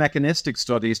just use mechanistic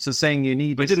studies to saying you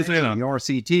need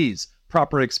RCTs,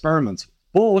 proper experiments.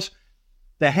 But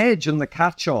the hedge and the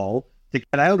catch-all to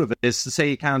get out of it is to say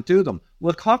you can't do them.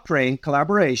 Well, Cochrane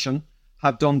collaboration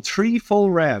have done 3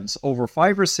 full revs over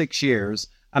 5 or 6 years,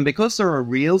 and because they're a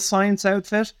real science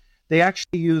outfit, they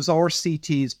actually use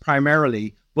RCTs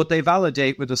primarily, but they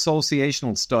validate with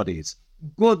associational studies.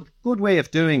 Good way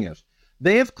of doing it.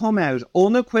 They have come out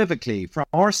unequivocally from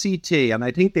RCT, and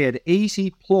I think they had 80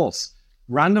 plus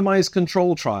randomized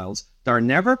control trials They're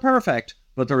never perfect,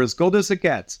 but they're as good as it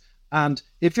gets. And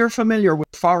if you're familiar with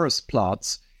forest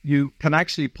plots, you can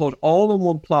actually put all in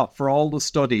one plot for all the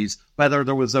studies, whether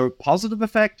there was a positive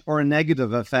effect or a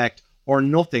negative effect or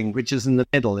nothing, which is in the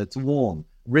middle. It's 1,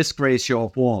 risk ratio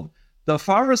of 1. The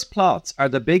forest plots are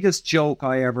the biggest joke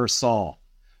I ever saw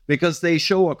because they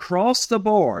show across the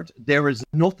board there is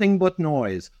nothing but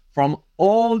noise from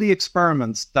all the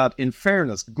experiments that, in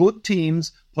fairness, good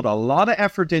teams put a lot of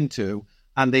effort into,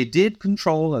 and they did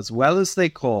control as well as they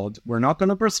could. We're not going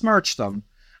to besmirch them.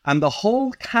 And the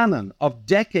whole canon of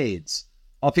decades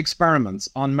of experiments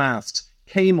on masks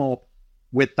came up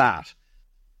with that.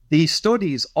 These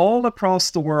studies all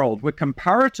across the world with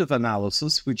comparative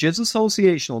analysis, which is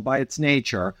associational by its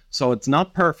nature, so it's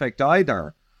not perfect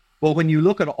either. But when you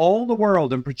look at all the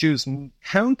world and produce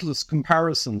countless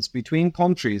comparisons between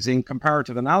countries in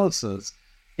comparative analysis,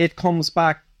 it comes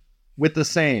back with the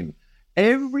same.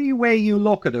 Every way you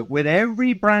look at it, with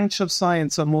every branch of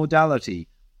science and modality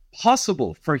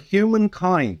possible for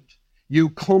humankind, you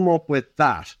come up with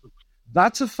that.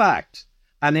 That's a fact.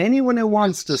 And anyone who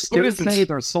wants to still say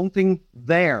there's something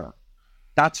there,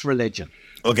 that's religion.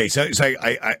 Okay, so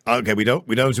okay, we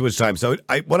don't have too much time. So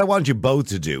what I want you both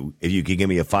to do, if you can give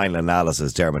me a final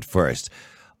analysis, Dermot, first,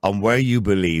 on where you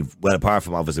believe, well, apart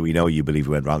from obviously we know you believe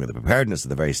we went wrong in the preparedness at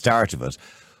the very start of it,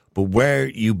 but where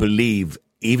you believe,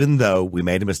 even though we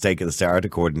made a mistake at the start,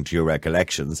 according to your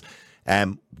recollections,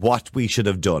 what we should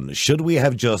have done. Should we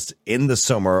have just, in the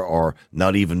summer, or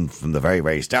not even from the very,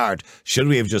 very start, should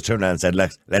we have just turned around and said,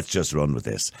 let's just run with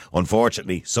this?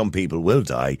 Unfortunately, some people will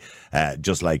die,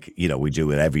 just like, we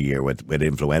do it every year with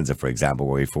influenza, for example,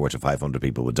 where 400 to 500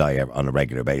 people would die on a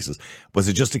regular basis. Was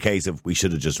it just a case of we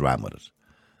should have just ran with it?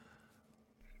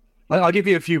 I'll give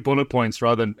you a few bullet points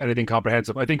rather than anything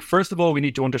comprehensive. I think, first of all, we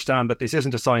need to understand that this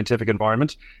isn't a scientific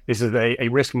environment. This is a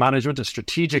risk management, a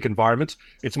strategic environment.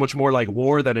 It's much more like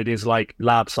war than it is like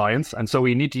lab science. And so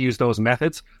we need to use those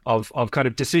methods of kind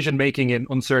of decision-making in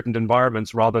uncertain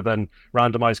environments rather than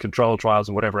randomized control trials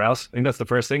and whatever else. I think that's the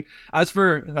first thing. That's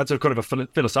a kind of a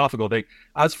philosophical thing.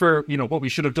 As for, what we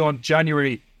should have done,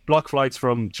 January, block flights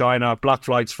from China, block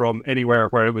flights from anywhere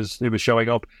where it was showing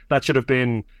up. That should have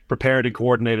been prepared and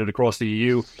coordinated across the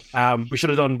EU. We should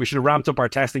have ramped up our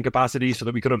testing capacity so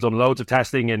that we could have done loads of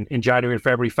testing in January and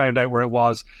February, found out where it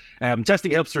was.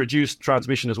 Testing helps to reduce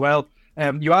transmission as well.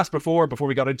 You asked before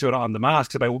we got into it on the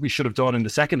masks about what we should have done in the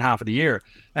second half of the year.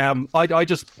 I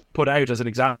just put out as an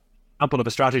example of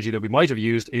a strategy that we might have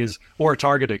used is or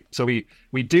targeting. So we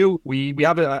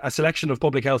have a selection of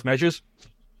public health measures,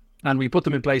 and we put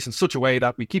them in place in such a way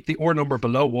that we keep the OR number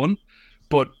below 1,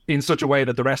 but in such a way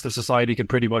that the rest of society can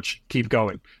pretty much keep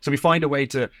going. So we find a way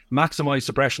to maximize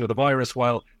suppression of the virus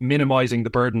while minimizing the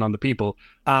burden on the people.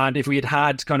 And if we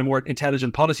had kind of more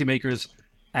intelligent policymakers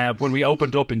when we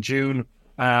opened up in June,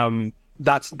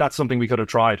 that's something we could have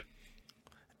tried.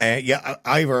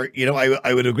 Ivor,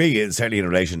 I would agree, certainly in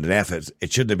relation to NPHET,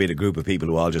 it shouldn't have been a group of people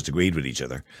who all just agreed with each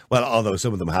other. Well, although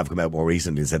some of them have come out more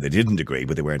recently and said they didn't agree,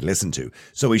 but they weren't listened to.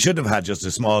 So we should have had just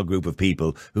a small group of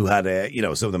people who had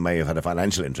some of them may have had a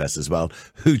financial interest as well,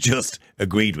 who just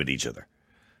agreed with each other.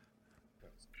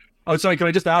 Oh, sorry, can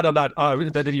I just add on that?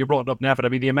 That you brought up NPHET. I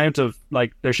mean, the amount of,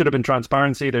 there should have been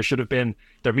transparency. There should have been,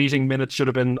 their meeting minutes should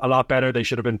have been a lot better. They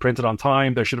should have been printed on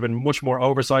time. There should have been much more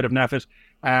oversight of NPHET.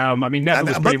 NPHET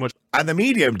was pretty much... And the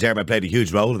media, Dermot, played a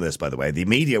huge role in this, by the way. The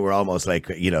media were almost like,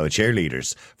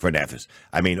 cheerleaders for NPHET.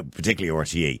 I mean, particularly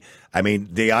RTE. I mean,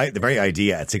 the very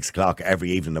idea at 6 o'clock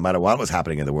every evening, no matter what was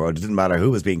happening in the world, it didn't matter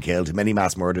who was being killed, how many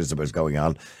mass murders there was going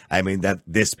on. I mean, that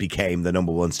this became the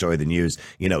number one story of the news.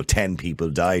 10 people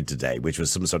died today, which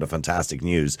was some sort of fantastic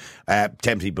news.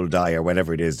 10 people die, or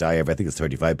whatever it is, die. I think it's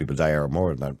 35 people die or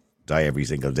more than that. Die every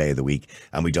single day of the week,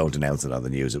 and we don't announce it on the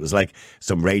news. It was like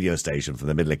some radio station from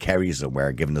the middle of Kerry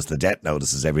somewhere giving us the death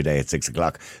notices every day at 6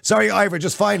 o'clock. Sorry, Ivor,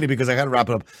 just finally, because I got to wrap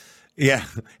it up. Yeah,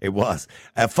 it was.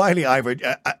 Finally, Ivor,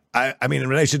 I mean, in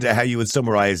relation to how you would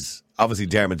summarise, obviously,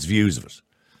 Dermot's views of it.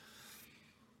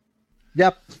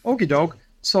 Yep, okie doke.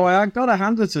 So I got to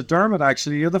hand it to Dermot,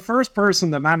 actually. You're the first person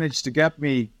that managed to get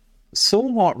me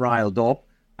somewhat riled up.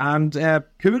 And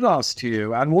kudos to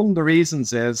you. And one of the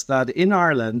reasons is that in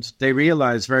Ireland, they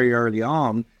realised very early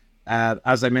on,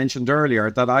 as I mentioned earlier,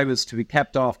 that I was to be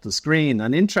kept off the screen.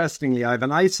 And interestingly, I have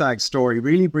an ISAG story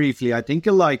really briefly. I think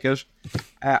you'll like it.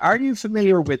 Are you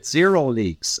familiar with Zero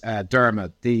Leaks,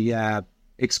 Dermot? The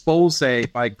expose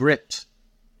by Gript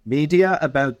Media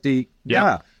about the...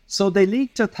 Yeah. So they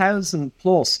leaked 1,000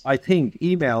 plus, I think,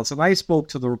 emails. And I spoke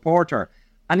to the reporter.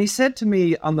 And he said to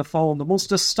me on the phone, the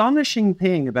most astonishing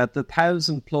thing about the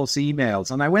 1,000 plus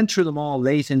emails, and I went through them all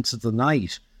late into the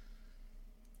night.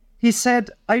 He said,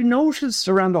 I noticed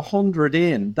around 100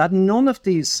 in that none of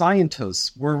these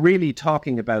scientists were really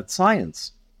talking about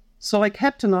science. So I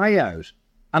kept an eye out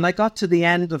and I got to the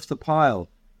end of the pile.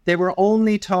 They were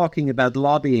only talking about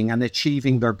lobbying and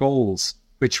achieving their goals,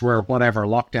 which were whatever,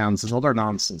 lockdowns and other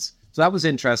nonsense. So that was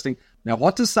interesting. Now,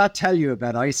 what does that tell you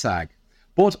about ISAG?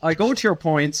 But I go to your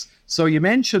points. So you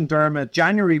mentioned, Dermot,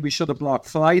 January we should have blocked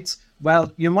flights.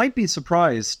 Well, you might be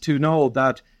surprised to know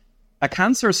that a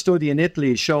cancer study in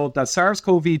Italy showed that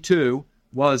SARS-CoV-2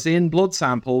 was in blood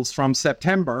samples from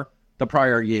September the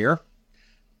prior year.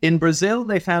 In Brazil,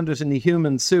 they found it in the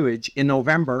human sewage in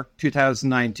November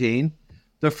 2019.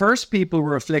 The first people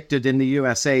were afflicted in the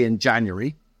USA in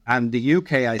January, and the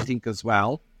UK, I think, as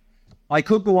well. I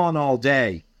could go on all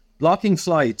day. Blocking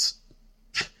flights,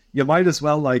 you might as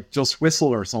well just whistle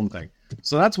or something.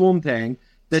 So that's one thing.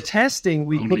 The testing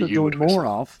we could have done more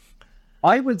of.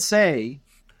 I would say,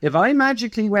 if I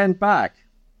magically went back,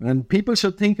 and people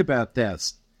should think about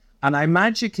this, and I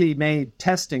magically made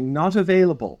testing not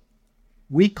available,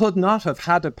 we could not have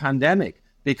had a pandemic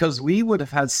because we would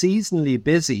have had seasonally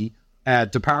busy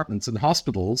departments and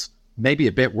hospitals, maybe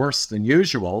a bit worse than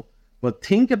usual. But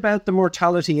think about the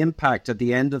mortality impact at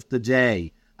the end of the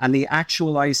day and the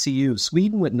actual ICU.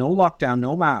 Sweden with no lockdown,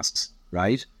 no masks,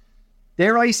 right?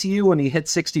 Their ICU only hit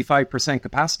 65%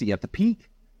 capacity at the peak.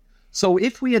 So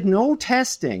if we had no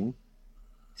testing,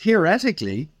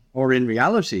 theoretically, or in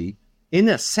reality, in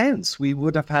a sense, we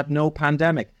would have had no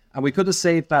pandemic. And we could have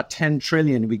saved that 10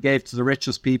 trillion we gave to the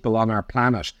richest people on our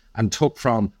planet and took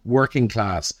from working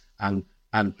class and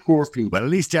poor people. Well, at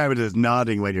least Jared is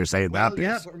nodding when you're saying that.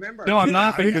 Yeah, but remember... No, I'm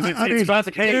not, because it's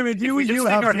classic. Hey, Jared, if we just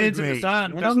stick our heads in the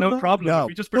sand, there's no problem. No. If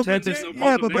we just pretend there's no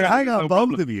problem. Yeah, but hang on,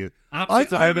 both of you.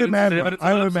 I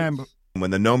remember when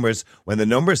the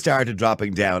numbers started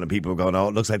dropping down and people were going, oh,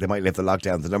 it looks like they might lift the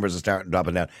lockdowns, the numbers are starting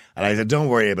dropping down. And I said, don't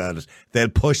worry about it. They'll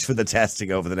push for the testing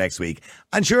over the next week.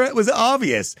 And sure, it was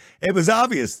obvious. It was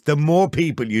obvious. The more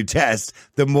people you test,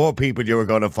 the more people you were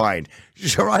going to find.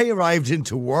 Sure, I arrived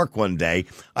into work one day.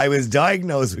 I was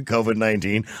diagnosed with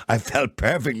COVID-19. I felt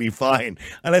perfectly fine.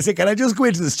 And I said, can I just go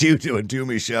into the studio and do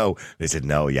my show? They said,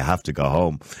 no, you have to go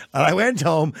home. And I went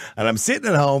home and I'm sitting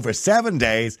at home for 7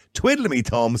 days, twiddling my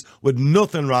thumbs with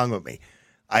nothing wrong with me.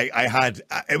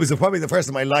 It was probably the first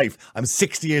in my life, I'm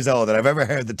 60 years old, that I've ever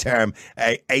heard the term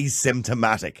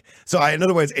asymptomatic. So in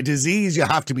other words, a disease you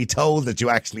have to be told that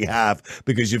you actually have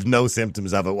because you've no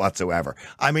symptoms of it whatsoever.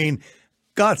 I mean,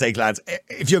 God's sake, lads,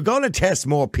 if you're going to test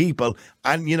more people,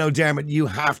 and, Dermot, you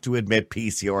have to admit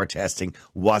PCR testing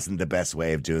wasn't the best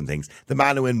way of doing things. The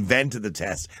man who invented the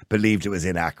test believed it was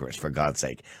inaccurate, for God's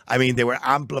sake. I mean, they were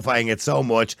amplifying it so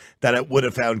much that it would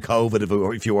have found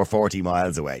COVID if you were 40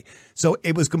 miles away. So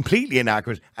it was completely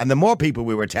inaccurate. And the more people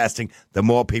we were testing, the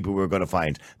more people we were going to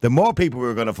find. The more people we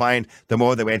were going to find, the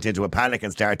more they went into a panic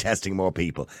and started testing more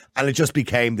people. And it just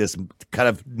became this kind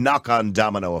of knock-on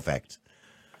domino effect.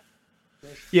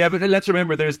 Yeah, but let's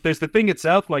remember, there's the thing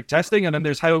itself, like testing, and then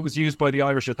there's how it was used by the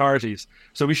Irish authorities.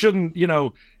 So we shouldn't,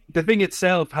 the thing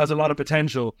itself has a lot of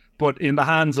potential, but in the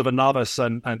hands of a novice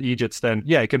and idiots, then,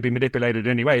 yeah, it can be manipulated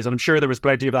in any ways. And I'm sure there was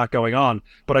plenty of that going on,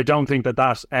 but I don't think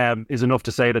that is enough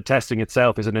to say that testing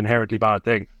itself is an inherently bad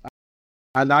thing.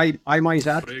 And I might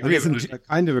add, I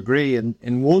kind of agree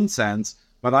in one sense,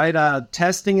 but I'd add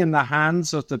testing in the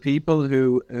hands of the people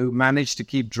who managed to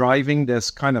keep driving this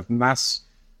kind of mass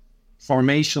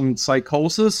formation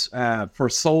psychosis for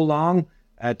so long.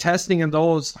 Testing in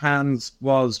those hands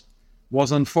was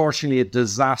unfortunately a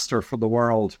disaster for the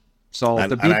world. So I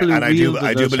do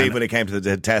believe when it came to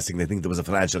the testing, they think there was a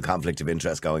financial conflict of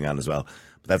interest going on as well.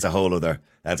 But that's a whole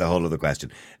other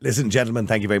question. Listen, gentlemen,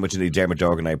 thank you very much indeed. Dermot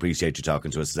Dorgan, I appreciate you talking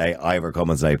to us today. Ivor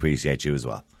Cummins, I appreciate you as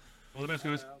well. All the best,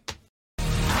 guys.